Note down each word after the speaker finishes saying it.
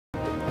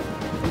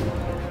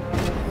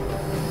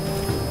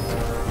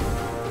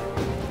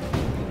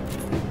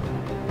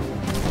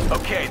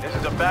Okay, this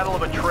is a battle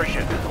of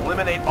attrition.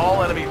 Eliminate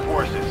all enemy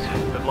forces.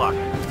 Good luck.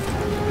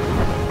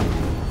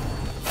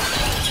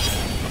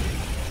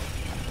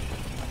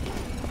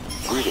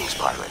 Greetings,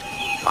 pilot.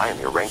 I am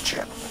your rank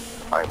champ.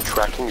 I am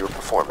tracking your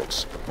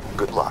performance.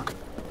 Good luck.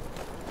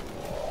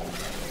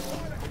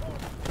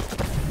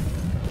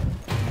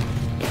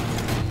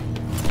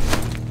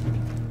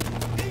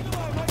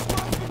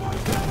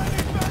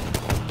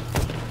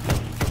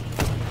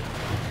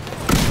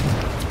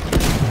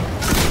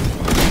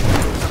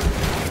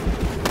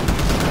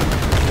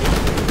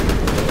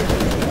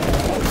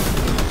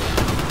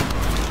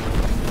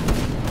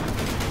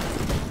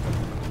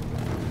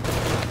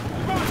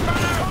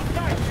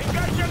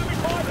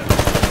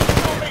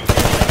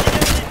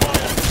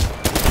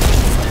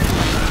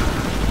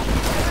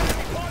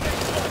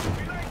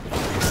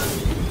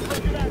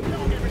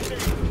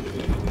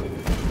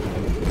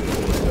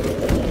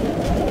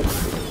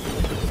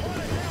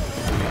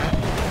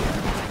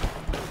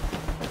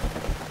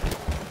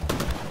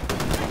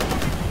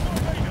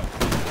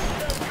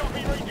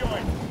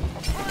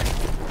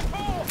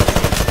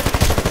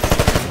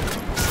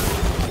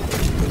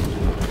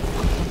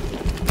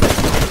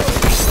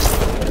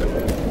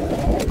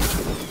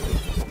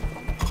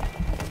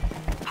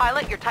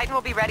 Pilot, your Titan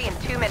will be ready in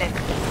 2 minutes.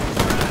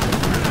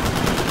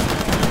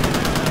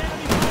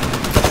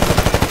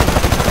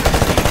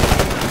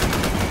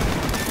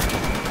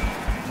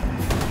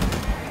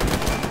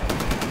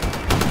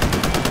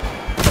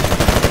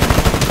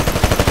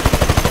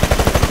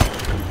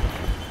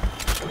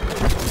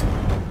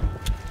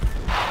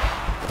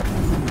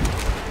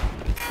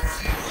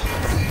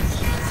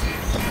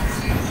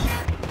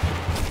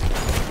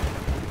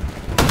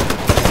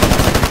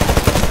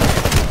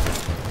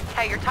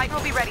 Hey, your Titan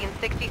will be ready in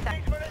 60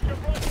 seconds.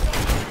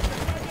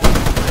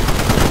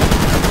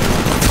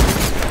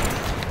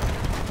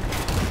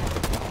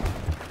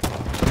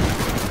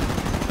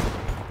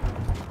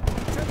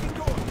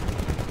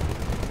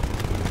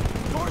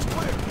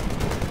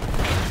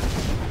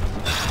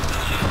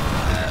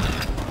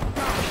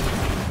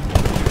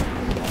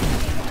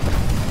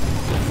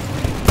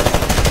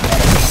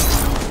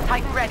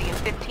 Titan ready in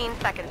 15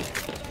 seconds.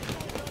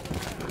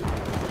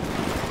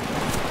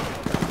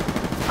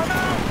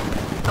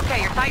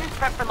 Okay, your Titan's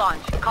prepped for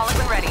launch. Call it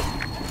when ready.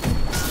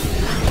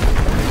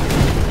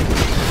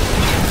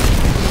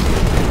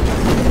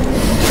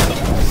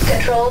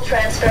 Control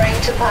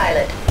transferring to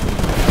pilot.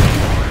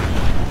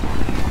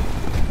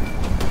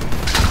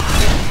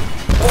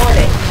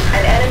 Warning,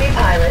 an enemy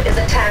pilot is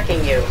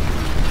attacking you.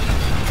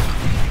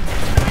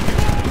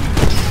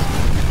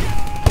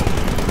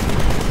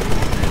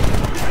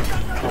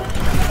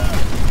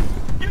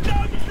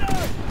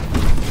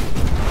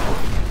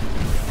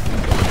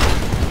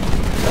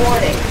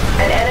 Warning,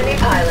 an enemy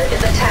pilot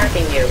is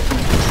attacking you.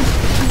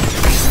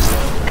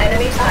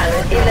 Enemy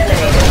pilot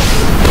eliminated.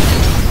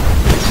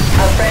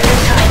 A friendly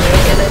Titan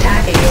is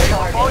attacking your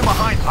target. Falling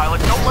behind,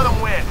 pilot. Don't let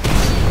them win.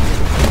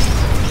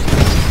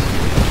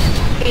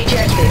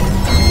 Ejected.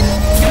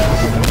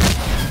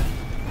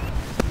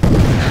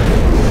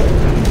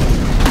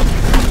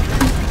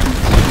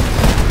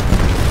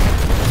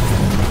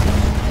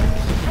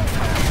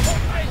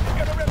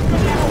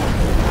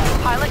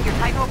 Pilot, your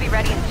Titan will be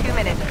ready in 2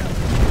 minutes.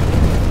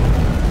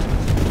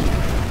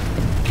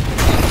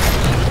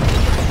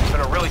 It's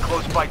been a really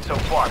close fight so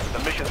far, but the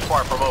mission's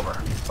far from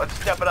over. Let's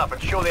step it up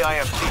and show the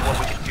IMC what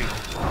we can do.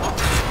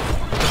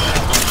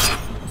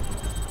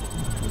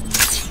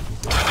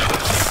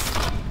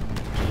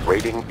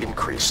 Rating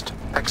increased.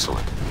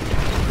 Excellent.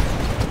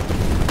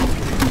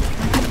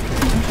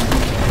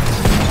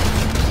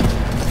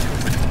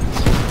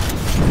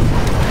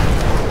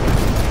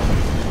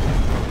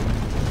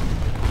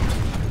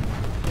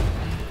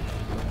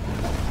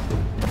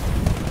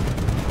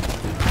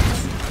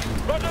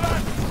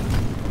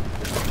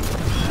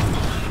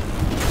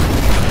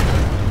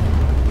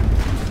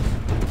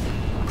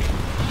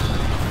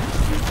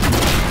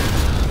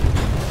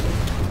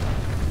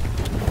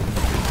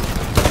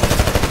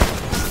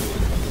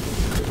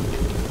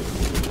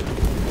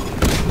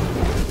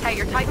 Hey,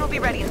 your Titan will be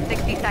ready in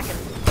 60 seconds.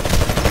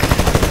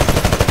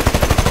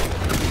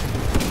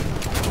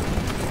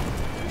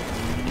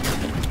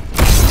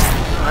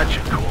 That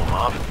should cool them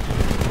off.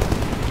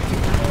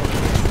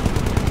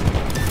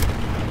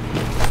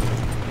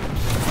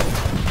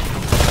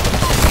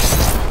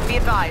 Be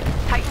advised,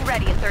 Titan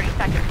ready in 30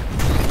 seconds.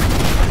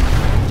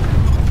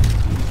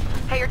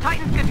 Hey, your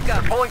Titan's good to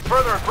go. Pulling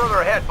further and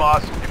further ahead,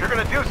 boss. If you're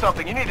gonna do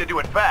something, you need to do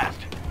it fast.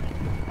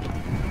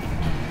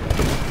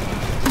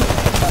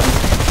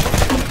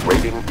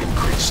 Rating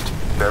increased.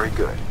 Very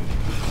good.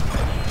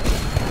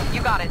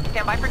 You got it.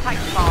 Stand by for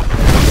Titanfall.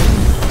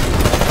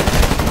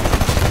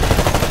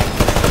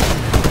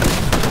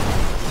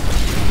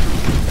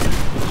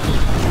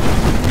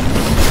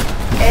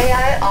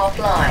 AI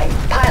offline.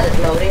 Pilot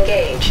mode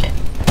engaged.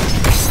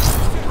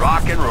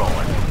 Rock and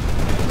rolling.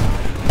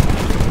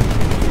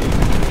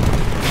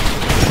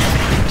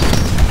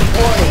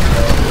 Warning.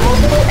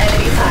 Multiple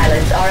enemy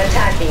pilots are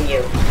attacking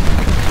you.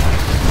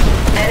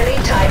 Enemy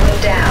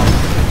Titan down.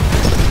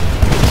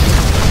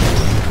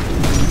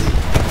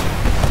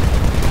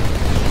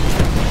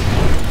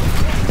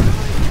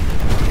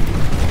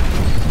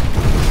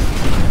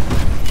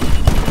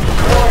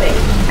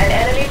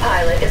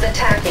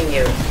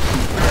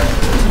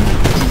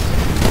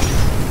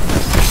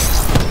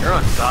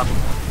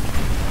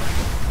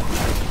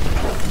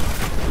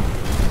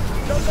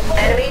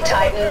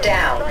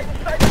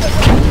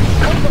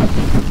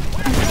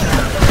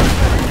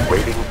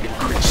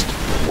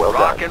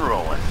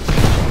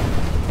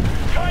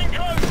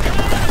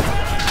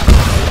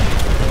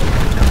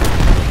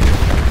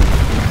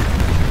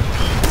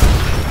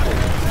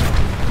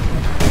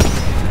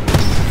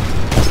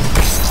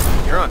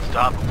 You're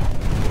unstoppable.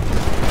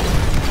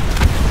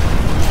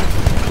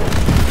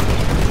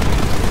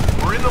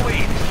 We're in the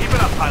lead. Keep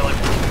it up, pilot.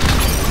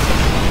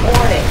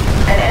 Warning.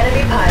 An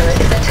enemy pilot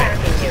is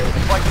attacking you.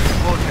 It's like too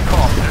close to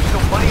call. There's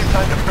still plenty of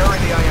time to bury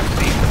the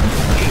IMC.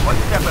 Team,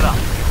 let's step it up.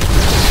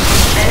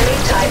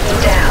 Enemy Titan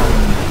down.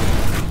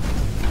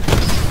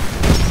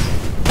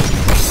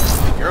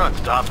 You're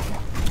unstoppable.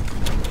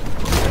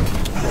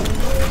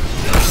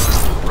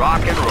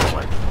 Rock and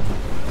rolling.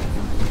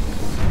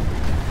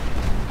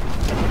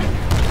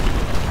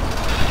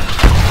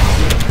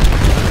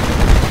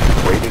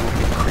 Rating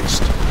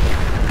increased.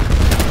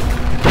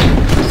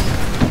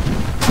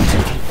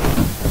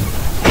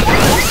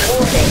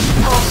 Warning.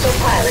 Hostile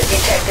pilot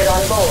detected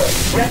on board.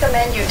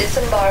 Recommend you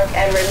disembark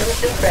and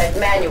remove the threat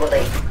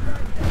manually.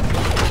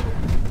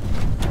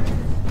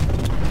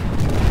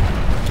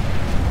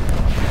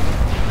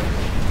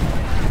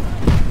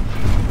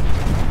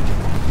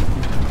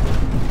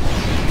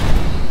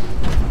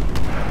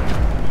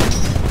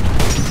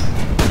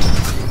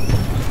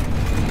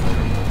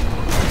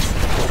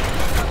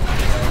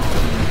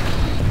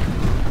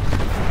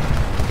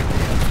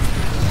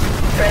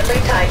 Friendly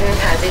Titan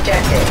has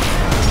ejected.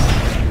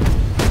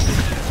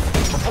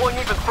 We're pulling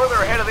even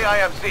further ahead of the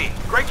IMC.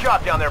 Great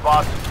job down there,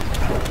 boss.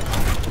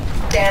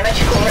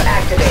 Damage core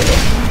activated.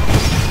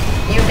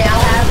 You now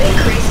have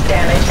increased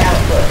damage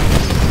output.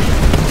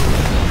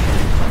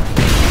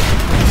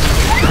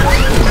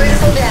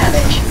 Critical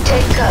damage.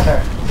 Take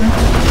cover.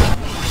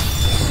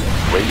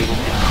 Rating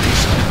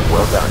increased.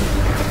 Well done.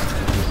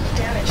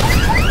 Damage.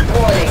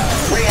 Warning.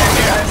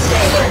 Reactor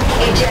unstable.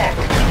 Eject.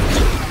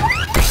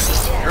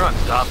 You're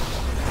unstoppable.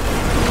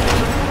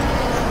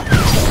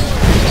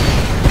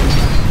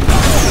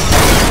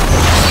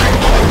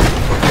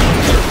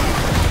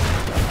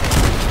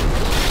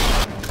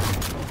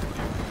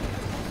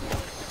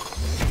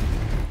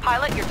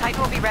 Pilot, your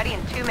Titan will be ready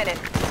in 2 minutes.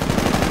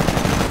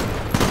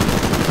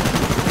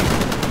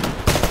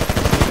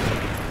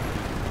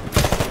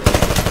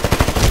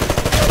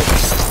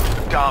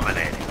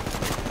 Dominating.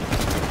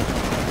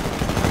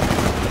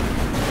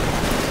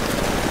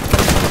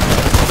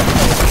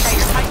 Okay,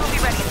 your Titan will be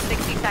ready in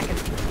 60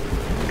 seconds.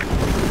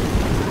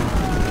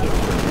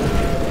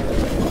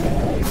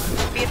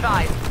 Be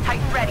advised,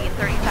 Titan ready in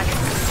 30 seconds.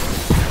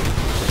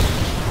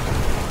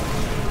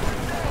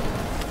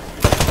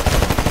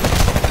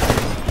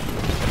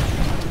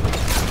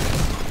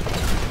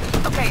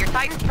 Okay, your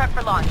Titan's prepped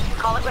for launch.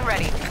 Call it when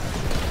ready.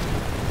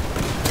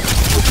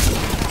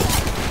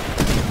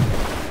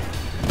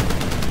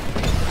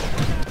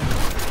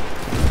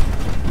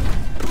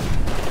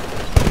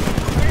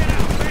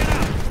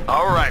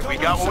 All right, we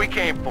got what we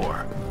came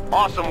for.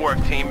 Awesome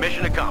work, team.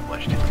 Mission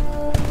accomplished.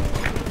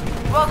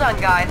 Well done,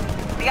 guys.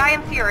 The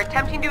IMC are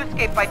attempting to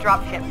escape by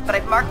dropships, but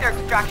I've marked their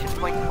extraction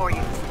points for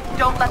you.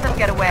 Don't let them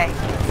get away.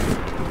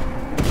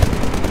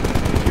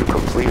 You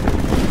completed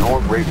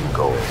your rating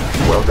goal.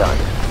 Well done.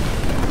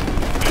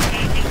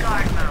 Engaging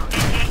guard mode.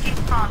 Engaging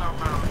follow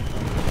mode.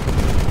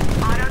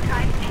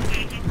 Auto-type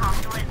engaging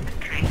hostile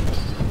infantry.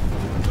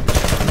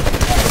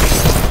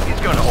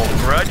 He's gonna hold a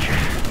grudge.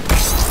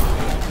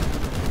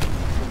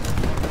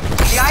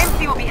 The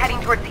IMC will be heading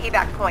towards the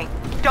evac point.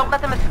 Don't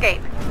let them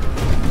escape.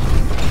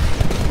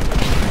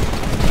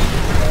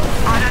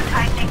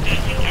 Auto-type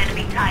engaging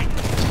enemy type.